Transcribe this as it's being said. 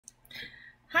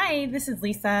Hi, this is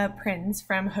Lisa Prinz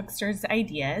from Hooksters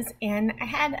Ideas, and I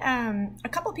had a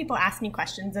couple people ask me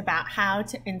questions about how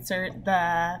to insert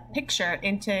the picture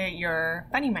into your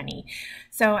Funny Money.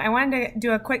 So I wanted to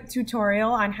do a quick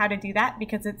tutorial on how to do that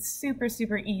because it's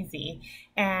super easy.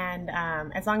 And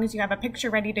as long as you have a picture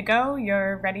ready to go,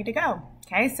 you're ready to go.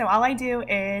 Okay, so all I do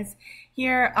is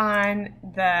here on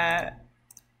the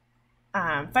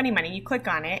Funny Money, you click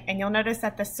on it and you'll notice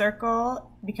that the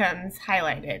circle becomes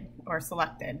highlighted or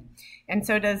selected, and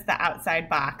so does the outside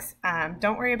box.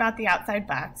 Don't worry about the outside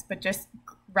box, but just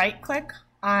right click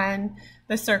on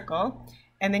the circle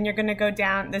and then you're going to go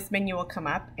down. This menu will come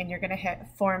up and you're going to hit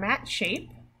Format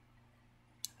Shape,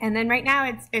 and then right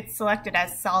now it's selected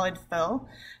as solid fill,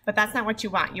 but that's not what you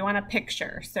want. You want a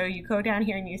picture. So you go down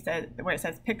here and you said where it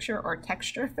says picture or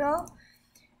texture fill,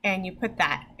 and you put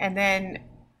that, and then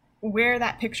where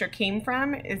that picture came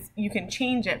from is you can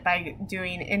change it by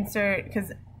doing insert,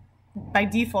 because by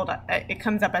default it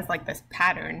comes up as like this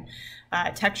pattern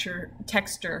texture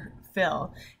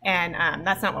fill, and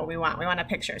that's not what we want. We want a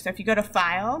picture. So if you go to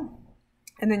File,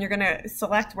 and then you're going to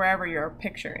select wherever your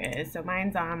picture is. So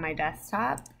mine's on my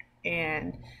desktop,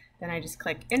 and then I just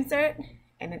click Insert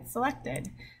and it's selected.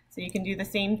 So you can do the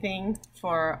same thing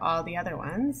for all the other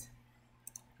ones.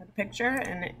 The picture,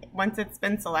 and once it's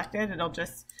been selected, it'll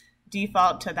just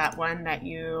default to that one that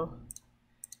you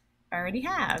already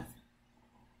have.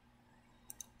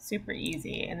 Super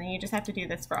easy. And then you just have to do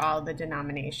this for all the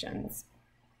denominations.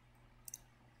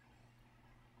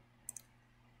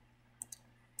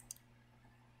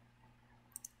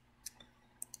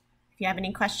 If you have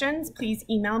any questions, please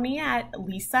email me at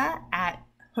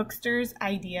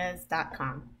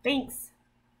lisa@hookstersideas.com. Thanks.